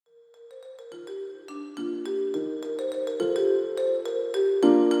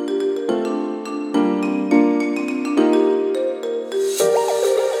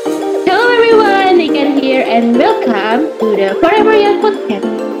and welcome to the Forever Young podcast,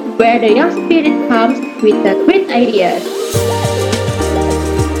 where the young spirit comes with the great ideas.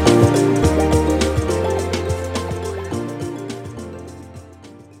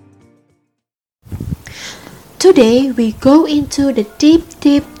 Today we go into the Deep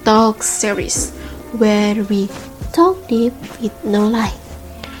Talk series, where we talk deep with no lie.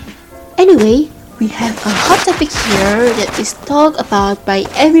 Anyway, we have a hot topic here that is talked about by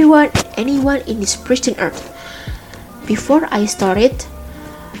everyone and anyone in this Christian earth. Before I start it,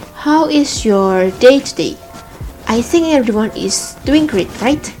 how is your day today? I think everyone is doing great,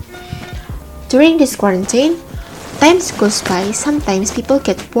 right? During this quarantine, time goes by. Sometimes people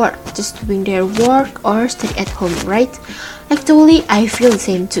get bored just doing their work or study at home, right? Actually, I feel the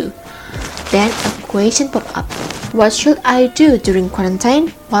same too. Then a question popped up. What should I do during quarantine?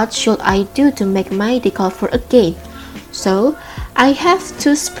 What should I do to make my day colorful again? So, I have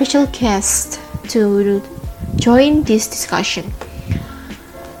two special guests to join this discussion.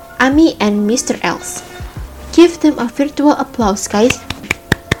 Ami and Mr. Els. Give them a virtual applause, guys.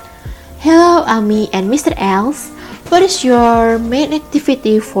 Hello, Ami and Mr. Els. What is your main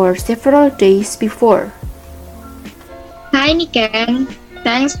activity for several days before? Hi, Niken.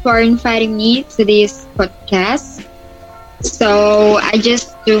 Thanks for inviting me to this podcast. So I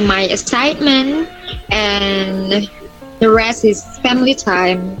just do my assignment and the rest is family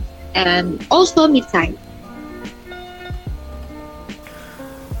time and also me time.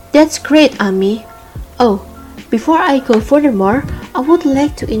 That's great, Ami. Oh, before I go furthermore, I would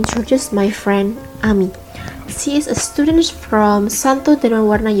like to introduce my friend Ami. She is a student from Santo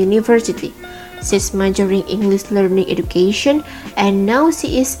Dharma University. She's majoring English Learning Education and now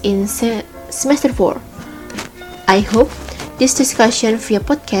she is in semester 4. I hope this discussion via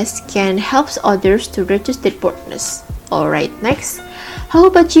podcast can help others to reduce their boredness. Alright, next. How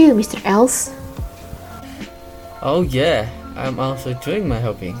about you, Mr. Els? Oh yeah, I'm also doing my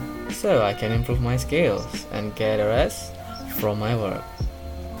hobby, so I can improve my skills and get a rest from my work.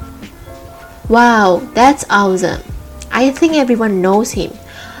 Wow, that's awesome. I think everyone knows him.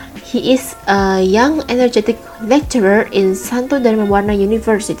 He is a young, energetic lecturer in Santo Dharma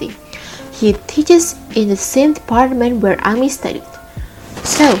University. He teaches in the same department where Ami studied.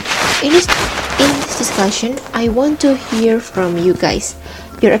 So, in this discussion, I want to hear from you guys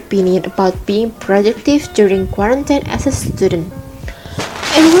your opinion about being productive during quarantine as a student.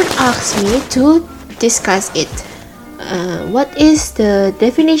 Everyone asked me to discuss it. What is the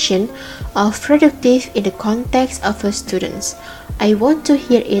definition of productive in the context of a student? I want to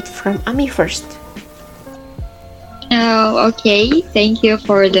hear it from Ami first. Oh, okay. Thank you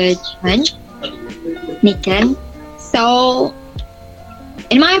for the challenge, Niken. So,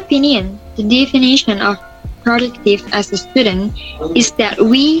 in my opinion, the definition of productive as a student is that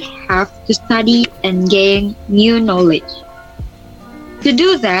we have to study and gain new knowledge. To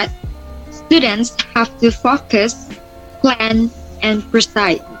do that, students have to focus, plan, and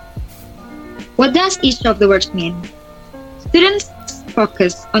precise. What does each of the words mean? Students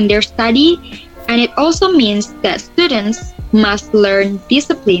focus on their study, and it also means that students must learn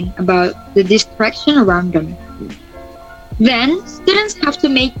discipline about the distraction around them. Then, students have to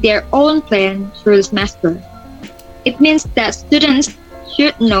make their own plan through the semester. It means that students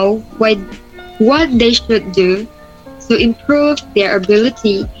should know what they should do to improve their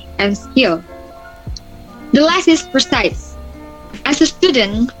ability and skill. The last is precise. As a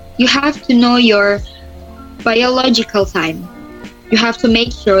student, you have to know your biological time. You have to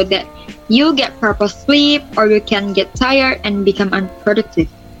make sure that you get proper sleep or you can get tired and become unproductive.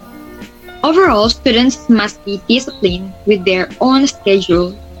 Overall, students must be disciplined with their own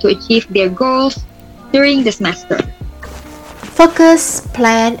schedule to achieve their goals during the semester. Focus,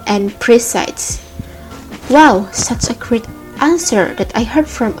 plan, and precise. Wow, such a great answer that I heard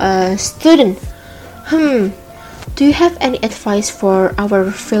from a student. Do you have any advice for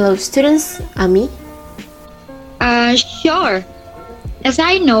our fellow students, Ami? Sure. As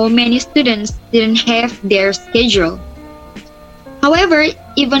I know, many students didn't have their schedule. However,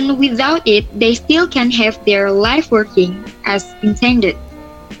 even without it, they still can have their life working as intended.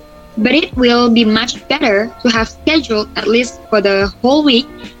 But it will be much better to have scheduled at least for the whole week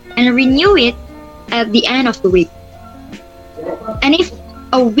and renew it at the end of the week. And if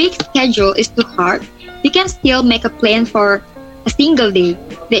a week schedule is too hard, you can still make a plan for a single day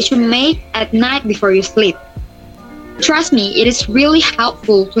that you make at night before you sleep. Trust me, it is really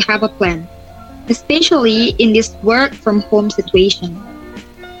helpful to have a plan, especially in this work from home situation.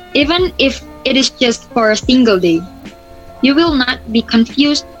 Even if it is just for a single day, you will not be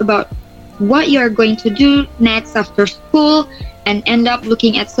confused about what you are going to do next after school and end up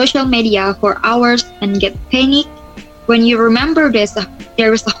looking at social media for hours and get panicked when you remember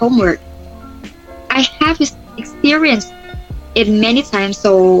there is a homework. I have experienced it many times,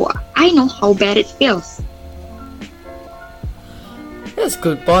 so I know how bad it feels. That's a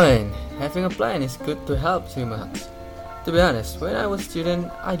good point. Having a plan is good to help humans. To be honest, when I was a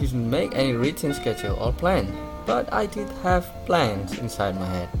student, I didn't make any written schedule or plan, but I did have plans inside my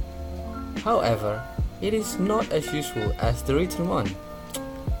head. However, it is not as useful as the written one.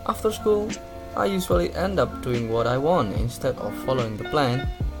 After school, I usually end up doing what I want instead of following the plan.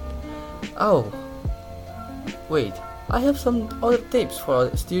 Oh, wait, I have some other tips for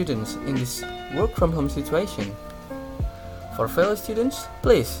students in this work from home situation. For fellow students,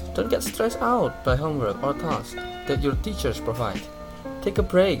 please don't get stressed out by homework or tasks that your teachers provide. Take a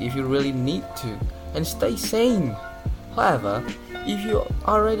break if you really need to and stay sane. However, if you are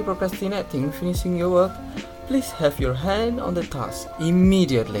already procrastinating finishing your work, please have your hand on the task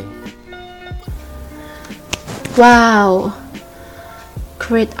immediately. Wow!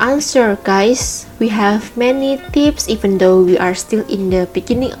 Great answer, guys. We have many tips even though we are still in the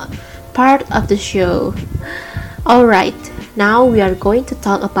beginning part of the show. Alright, now we are going to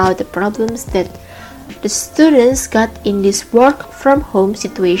talk about the problems that the students got in this work from home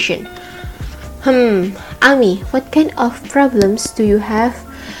situation. Ami, what kind of problems do you have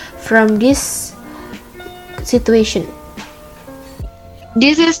from this situation?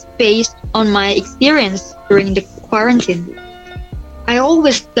 This is based on my experience during the quarantine. I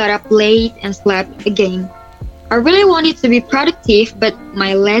always got up late and slept again. I really wanted to be productive, but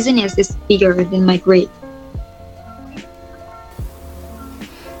my laziness is bigger than my grade.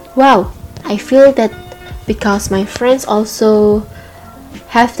 Wow, I feel that because my friends also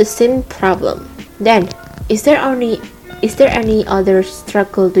have the same problem. Then, is there any other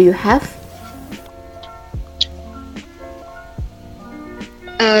struggle do you have?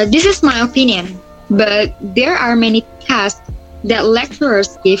 This is my opinion, but there are many tasks that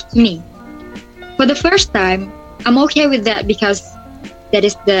lecturers give to me. For the first time, I'm okay with that because that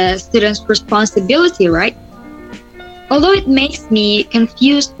is the student's responsibility, right? Although it makes me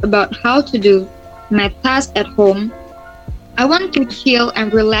confused about how to do my tasks at home, I want to chill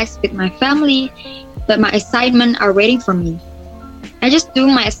and relax with my family, but my assignments are waiting for me. I just do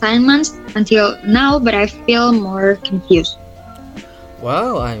my assignments until now, but I feel more confused.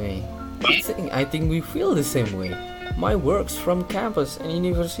 Wow, Amy, I think we feel the same way. My works from campus and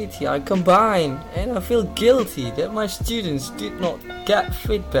university are combined, and I feel guilty that my students did not get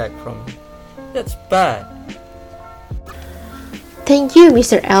feedback from me. That's bad. Thank you,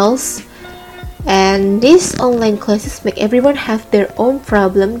 Mr. Els. And these online classes make everyone have their own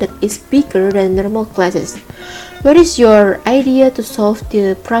problem that is bigger than normal classes. What is your idea to solve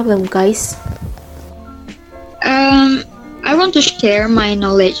the problem, guys? I want to share my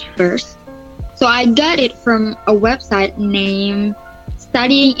knowledge first. So I got it from a website named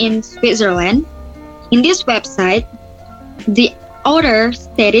Studying in Switzerland. In this website, the author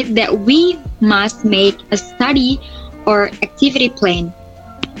stated that we must make a study or activity plan.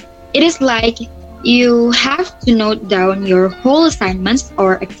 It is like you have to note down your whole assignments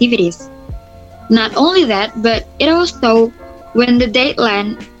or activities. Not only that, but it also when the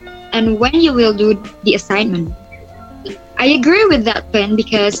deadline and when you will do the assignment. I agree with that plan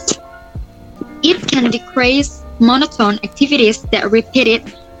because it can decrease monotone activities that repeat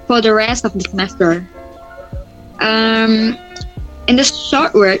it for the rest of the semester. In the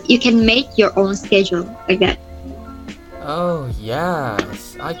short word, you can make your own schedule like that. Oh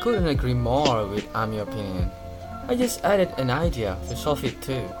yes, I couldn't agree more with Ami's opinion. I just added an idea to solve it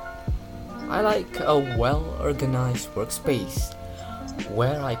too. I like a well-organized workspace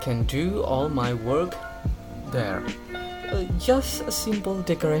where I can do all my work there. Just a simple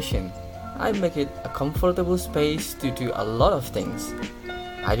decoration. I make it a comfortable space to do a lot of things.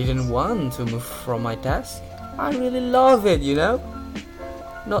 I didn't want to move from my desk. I really love it, you know?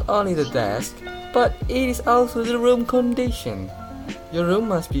 Not only the desk, but it is also the room condition. Your room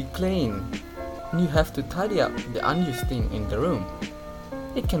must be clean. You have to tidy up the unused thing in the room.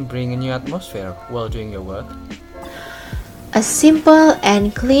 It can bring a new atmosphere while doing your work. A simple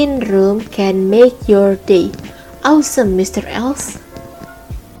and clean room can make your day. Awesome, Mr. Els.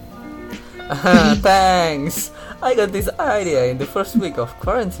 Thanks! I got this idea in the first week of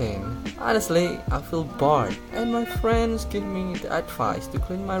quarantine. Honestly, I feel bored and my friends give me the advice to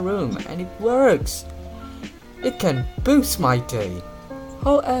clean my room and it works. It can boost my day.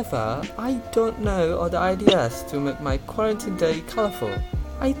 However, I don't know other ideas to make my quarantine day colorful.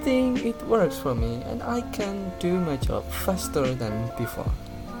 I think it works for me and I can do my job faster than before.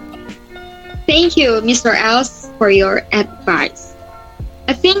 Thank you, Mr. Els. for your advice.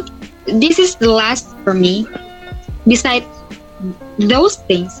 I think this is the last for me. Besides those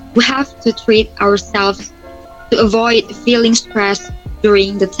things, we have to treat ourselves to avoid feeling stressed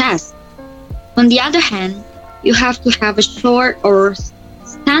during the test. On the other hand, you have to have a short or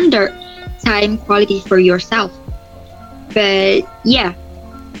standard time quality for yourself. But yeah,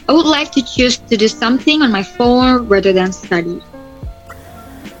 I would like to choose to do something on my phone rather than study.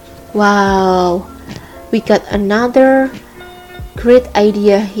 Wow, we got another great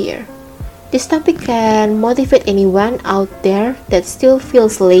idea here. This topic can motivate anyone out there that still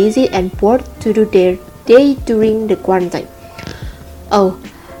feels lazy and bored to do their day during the quarantine. Oh,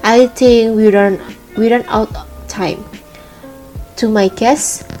 I think we run out of time. To my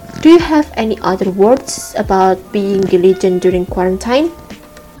guests, do you have any other words about being diligent during quarantine?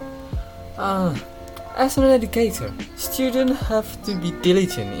 As an educator, students have to be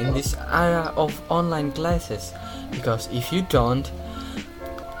diligent in this era of online classes, because if you don't,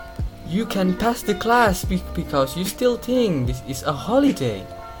 you can pass the class because you still think this is a holiday.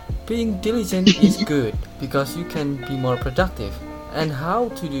 Being diligent is good because you can be more productive. And how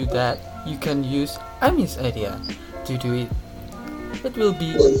to do that? You can use Amin's idea to do it. It will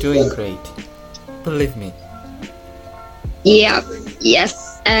be doing great. Believe me. Yeah,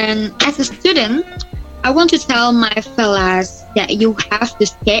 yes. And as a student, I want to tell my fellows that you have to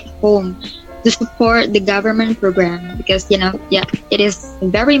stay at home to support the government program because, it is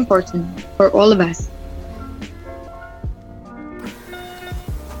very important for all of us.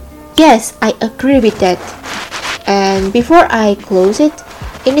 Yes, I agree with that. And before I close it,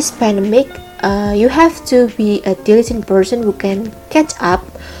 in this pandemic, you have to be a diligent person who can catch up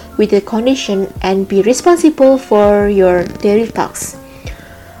with the condition and be responsible for your daily tasks.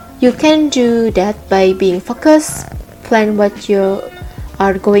 You can do that by being focused, plan what you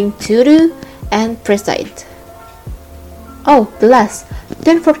are going to do, and precise. Oh, the last,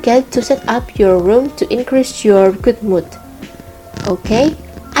 don't forget to set up your room to increase your good mood. Okay,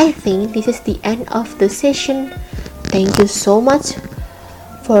 I think this is the end of the session. Thank you so much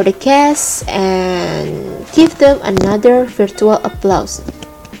for the guests and give them another virtual applause.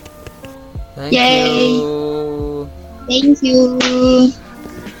 Thank Yay. you. Thank you.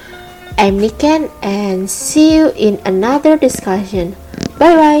 I'm Niken and see you in another discussion.